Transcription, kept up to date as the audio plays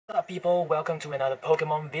What's up people, welcome to another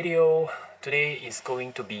Pokemon video. Today is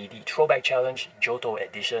going to be the Throwback Challenge Johto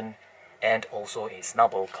edition and also a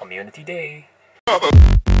Snubbull Community Day.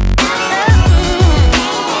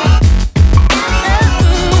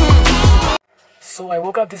 So I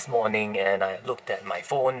woke up this morning and I looked at my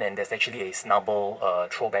phone and there's actually a Snubbull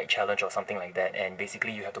Throwback Challenge or something like that, and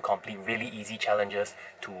basically you have to complete really easy challenges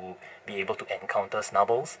to be able to encounter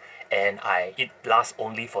Snubbulls, and it lasts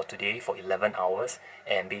only for today for 11 hours,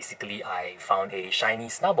 and basically I found a shiny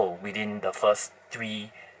Snubbull within the first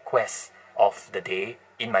 3 quests of the day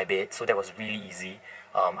in my bed, so that was really easy.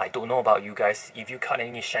 I don't know about you guys. If you caught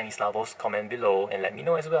any shiny Snubbulls, comment below and let me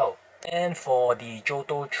know as well. And for the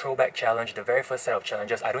Johto Throwback Challenge, the very first set of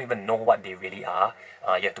challenges, I don't even know what they really are.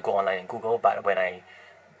 You have to go online and Google, but when I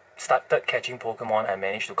started catching Pokemon, I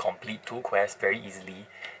managed to complete 2 quests very easily,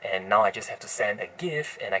 and now I just have to send a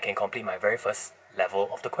gift and I can complete my very first level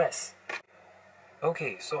of the quest.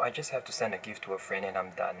 Okay, so I just have to send a gift to a friend and I'm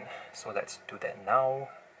done. So let's do that now.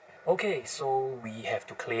 Okay, so we have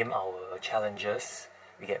to claim our challenges.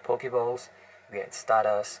 We get Pokeballs, we get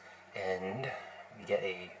Stardust, and we get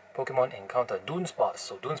a Pokemon encounter Dunsparce.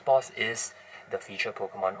 So Dunsparce is the featured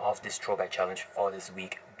Pokemon of this Throwback Challenge for this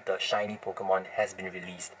week. The shiny Pokemon has been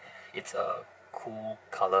released. It's a cool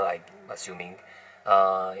color, I'm assuming.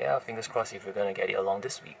 Yeah, fingers crossed if we're gonna get it along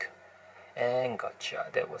this week. And gotcha,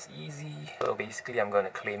 that was easy. So basically I'm gonna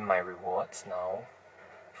claim my rewards now.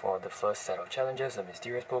 For the first set of challenges, a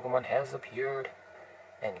mysterious Pokemon has appeared.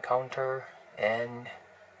 Encounter, and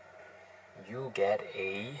you get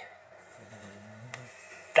a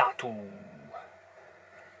Datu.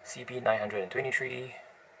 CP 923.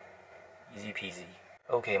 Easy peasy.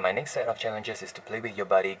 Okay, my next set of challenges is to play with your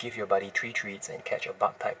buddy, give your buddy 3 treats, and catch a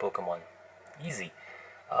bug-type Pokemon. Easy.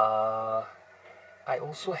 I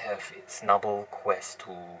also have a Snubbull quest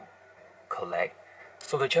to collect.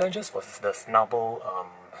 So the challenges for the Snubbull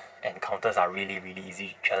encounters are really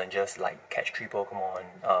easy challenges, like catch 3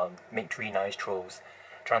 Pokemon, make 3 nice throws,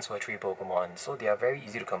 transfer 3 Pokemon. So they are very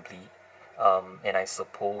easy to complete. And I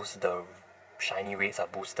suppose the shiny rates are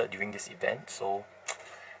boosted during this event, so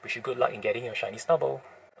wish you good luck in getting your shiny Snubbull.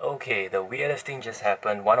 Okay, the weirdest thing just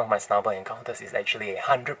happened. One of my Snubbull encounters is actually a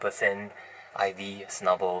 100% IV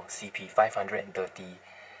Snubbull, CP 530.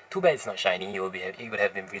 Too bad it's not shiny. It would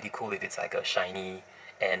have been really cool if it's like a shiny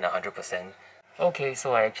and 100%. Okay,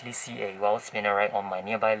 so I actually see a Wild Spinnerite on my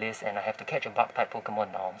nearby list and I have to catch a bug-type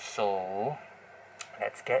Pokemon now, so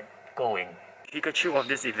let's get going. Pikachu of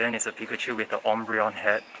this event is a Pikachu with an Umbreon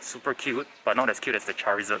head. Super cute, but not as cute as the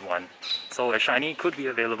Charizard one. So a shiny could be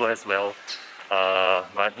available as well,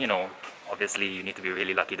 but you know, obviously you need to be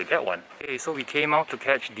really lucky to get one. Okay, so we came out to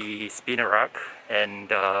catch the Spinarak, and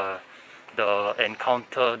the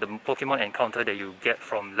Pokemon encounter that you get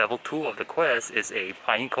from level 2 of the quest is a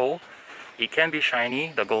Pineco. It can be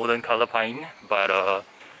shiny, the golden color pine, but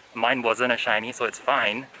mine wasn't a shiny, so it's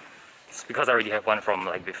fine. It's because I already have one from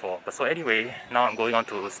like before. But so anyway, now I'm going on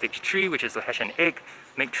to stage 3, which is to hatch an egg,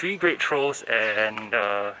 make 3 great throws, and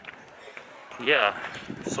yeah,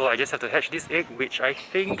 so I just have to hatch this egg, which I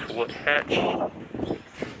think would hatch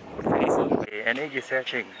pretty soon. Okay, an egg is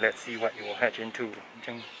hatching. Let's see what it will hatch into.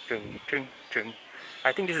 Chung, chung, chung, chung.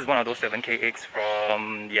 I think this is one of those 7k eggs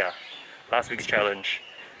from, yeah, last week's challenge.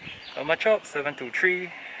 Machop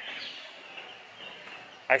 723.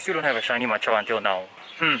 I still don't have a shiny Machop until now.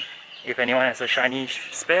 If anyone has a shiny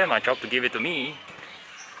spare Machop to give it to me,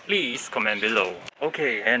 please comment below.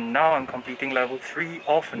 Okay, and now I'm completing level 3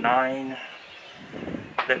 of 9.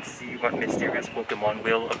 Let's see what mysterious Pokemon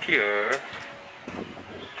will appear.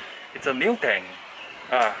 It's a Miltank.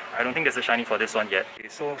 I don't think there's a shiny for this one yet. Okay,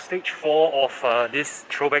 so stage 4 of this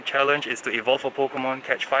Throwback Challenge is to evolve a Pokemon,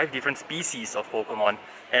 catch 5 different species of Pokemon,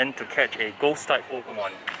 and to catch a Ghost-type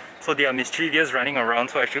Pokemon. So they are mischievous running around,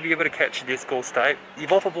 so I should be able to catch this Ghost-type,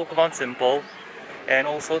 evolve a Pokemon simple, and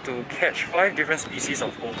also to catch 5 different species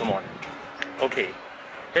of Pokemon. Okay,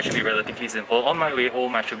 that should be relatively simple. On my way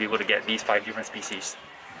home, I should be able to get these 5 different species.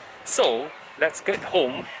 So, let's get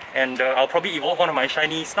home, and I'll probably evolve one of my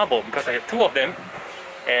shiny Snubbull, because I have 2 of them,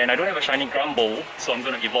 and I don't have a shiny Grumble, so I'm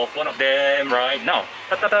going to evolve one of them right now.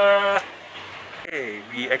 Ta-ta-da! Okay,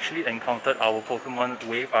 we actually encountered our Pokemon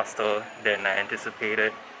way faster than I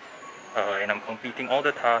anticipated. And I'm completing all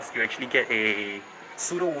the tasks. You actually get a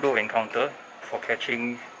Sudowoodo encounter for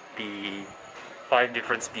catching the 5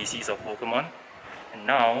 different species of Pokemon. And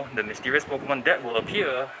now, the mysterious Pokemon that will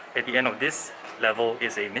appear at the end of this level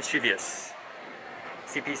is a Mischievous.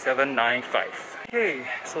 CP 795. Okay,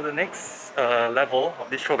 so the next level of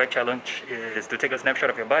this Throwback Challenge is to take a snapshot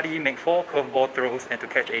of your buddy, make 4 curveball throws, and to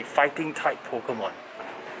catch a fighting type Pokemon.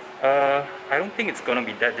 I don't think it's gonna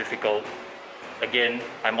be that difficult. Again,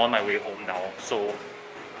 I'm on my way home now, so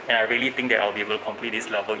and I really think that I'll be able to complete this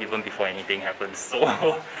level even before anything happens.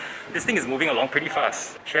 So this thing is moving along pretty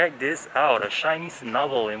fast. Check this out, a shiny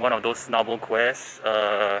Snubbull in one of those Snubbull quests.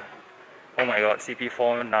 Oh my god,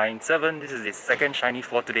 CP497. This is the second shiny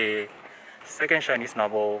for today. Second shiny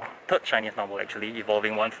Snubbull, third shiny Snubbull actually,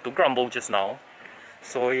 evolving one to Grumble just now.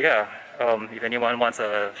 So yeah, if anyone wants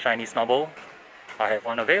a shiny Snubbull, I have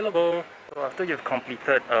one available. So after you've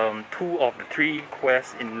completed 2 of the 3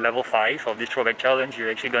 quests in level 5 of this Throwback challenge, you're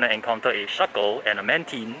actually going to encounter a Shuckle and a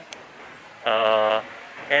Mantine.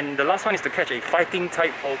 And the last one is to catch a fighting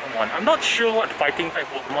type Pokemon. I'm not sure what fighting type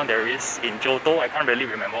Pokemon there is in Johto. I can't really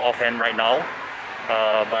remember offhand right now.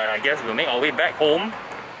 But I guess we'll make our way back home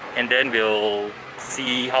and then we'll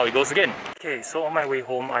see how it goes again. Okay, so on my way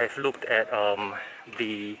home, I've looked at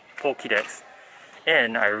the Pokédex.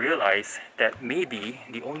 And I realized that maybe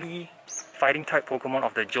the only fighting type Pokemon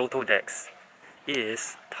of the Johto Dex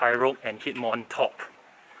is Throwback and Hitmontop,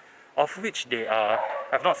 of which they are,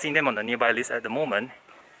 I've not seen them on the nearby list at the moment,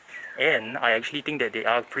 and I actually think that they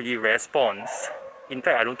are pretty rare spawns. In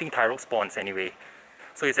fact, I don't think Throwback spawns anyway.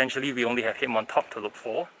 So essentially we only have Hitmontop to look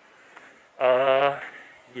for.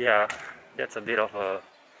 Yeah, that's a bit of a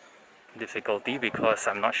difficulty because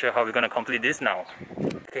I'm not sure how we're going to complete this now.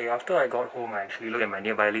 Okay, after I got home, I actually looked at my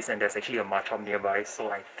nearby list and there's actually a Machop nearby, so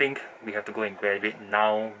I think we have to go and grab it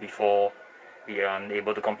now before we are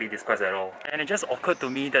unable to complete this quest at all. And it just occurred to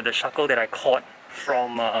me that the Shuckle that I caught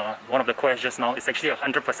from one of the quests just now is actually a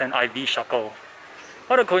 100% IV Shuckle.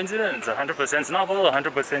 What a coincidence! 100% Snubbull,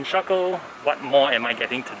 100% Shuckle. What more am I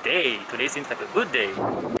getting today? Today seems like a good day.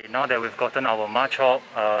 Okay, now that we've gotten our Machop,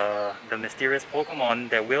 the mysterious Pokemon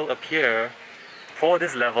that will appear for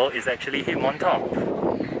this level is actually Hitmontop.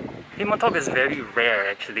 Hitmontop is very rare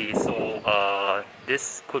actually, so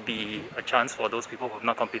this could be a chance for those people who have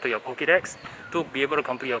not completed your Pokédex to be able to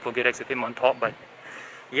complete your Pokédex with Hitmontop. But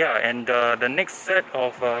yeah, and the next set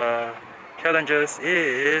of challenges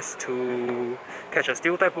is to catch a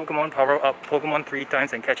Steel type Pokemon, power up Pokemon 3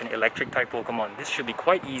 times and catch an Electric type Pokemon. This should be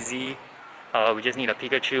quite easy. We just need a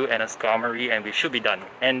Pikachu and a Skarmory and we should be done.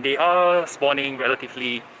 And they are spawning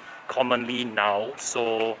relatively commonly now,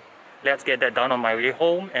 so let's get that done on my way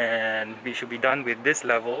home and we should be done with this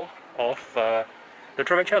level of the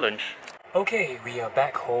Throwback challenge. Okay, we are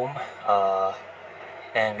back home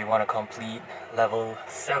and we want to complete level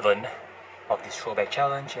 7 of this Throwback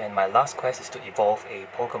challenge, and my last quest is to evolve a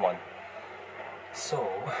Pokemon. So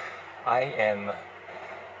I am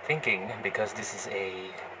thinking, because this is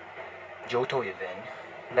a Johto event,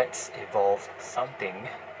 let's evolve something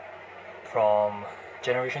from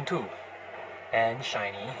Generation 2 and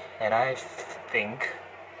shiny, and I think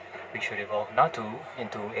we should evolve Natu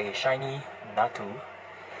into a shiny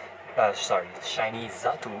shiny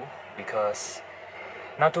Xatu, because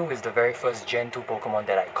Natu is the very first Gen 2 Pokemon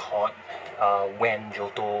that I caught when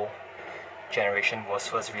Johto generation was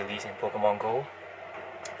first released in Pokemon Go.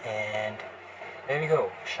 And there we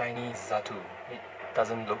go, shiny Xatu. It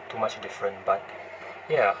doesn't look too much different, but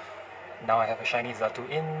yeah, now I have a shiny Xatu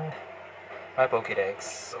in my Pokédex,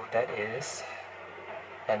 so that is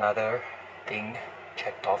another thing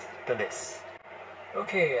checked off the list.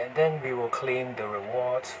 Okay, and then we will claim the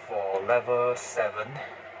rewards for level 7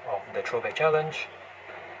 of the Throwback challenge.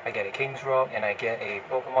 I get a King's Rock and I get a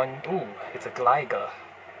Pokemon. Ooh, it's a Gligar.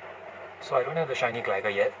 So I don't have the shiny Gligar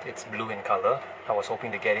yet. It's blue in color. I was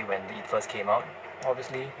hoping to get it when it first came out.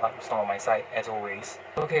 Obviously, it's not on my side as always.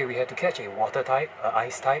 Okay, we had to catch a water type,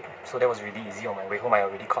 ice type, so that was really easy. On my way home I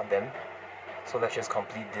already caught them. So let's just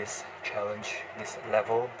complete this challenge, this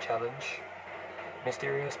level challenge.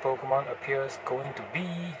 Mysterious Pokemon appears going to be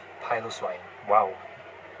Piloswine. Wow.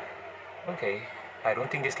 Okay, I don't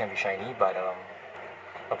think this can be shiny, but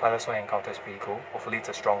a Piloswine encounter is pretty cool. Hopefully it's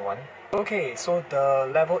a strong one. Okay, so the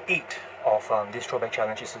level 8 of this Throwback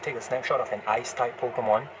challenge is to take a snapshot of an ice type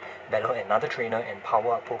Pokemon, battle another trainer and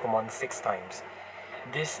power up Pokemon 6 times.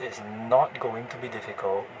 This is not going to be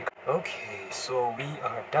difficult. Okay, so we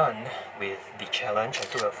are done with the challenge. I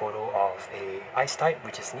took a photo of a ice type,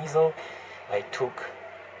 which is Sneasel. I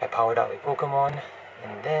powered up a Pokemon,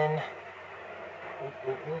 and then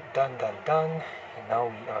done. And now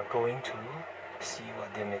we are going to see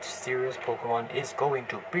what the mysterious Pokemon is going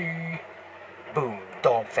to be. Boom,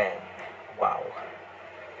 Donphan. Wow.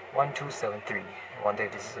 1273. I wonder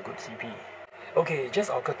if this is a good CP. Okay, it just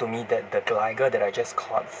occurred to me that the Gligar that I just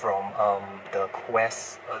caught from the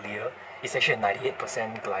quest earlier is actually a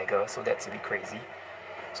 98% Gligar, so that's a bit crazy.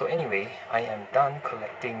 So anyway, I am done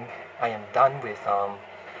with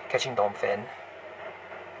catching Donphan.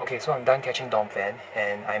 Okay, so I'm done catching Domfan,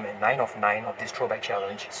 and I'm at 9 of 9 of this throwback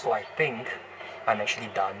challenge, so I think I'm actually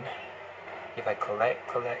done. If I collect,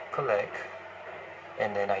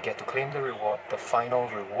 and then I get to claim the reward, the final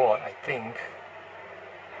reward, I think,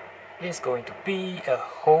 is going to be a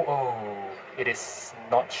Ho-Oh. It is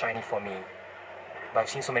not shiny for me, but I've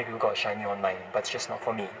seen so many people got shiny online, but it's just not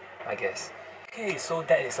for me, I guess. Okay, so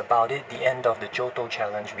that is about it, the end of the Johto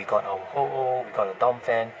challenge. We got our Ho-Oh, we got a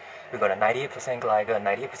Domfan, we got a 98% Gligar,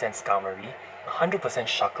 98% Skarmory, 100%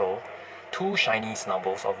 Shuckle, 2 shiny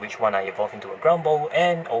Snubbulls, of which one I evolved into a Ground Ball,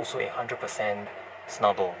 and also a 100%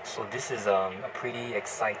 Snubbull. So this is a pretty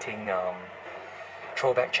exciting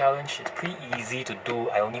throwback challenge. It's pretty easy to do.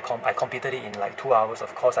 I completed it in like 2 hours.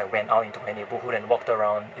 Of course, I went out into my neighborhood and walked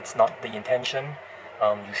around. It's not the intention.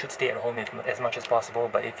 You should stay at home as much as possible,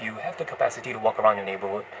 but if you have the capacity to walk around your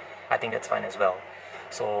neighborhood, I think that's fine as well.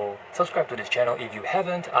 So subscribe to this channel if you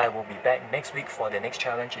haven't. I will be back next week for the next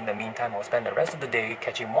challenge. In the meantime, I'll spend the rest of the day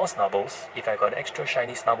catching more Snubbulls. If I got extra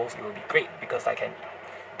shiny Snubbulls, it will be great because I can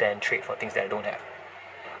then trade for things that I don't have.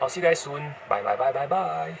 I'll see you guys soon. Bye bye bye bye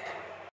bye.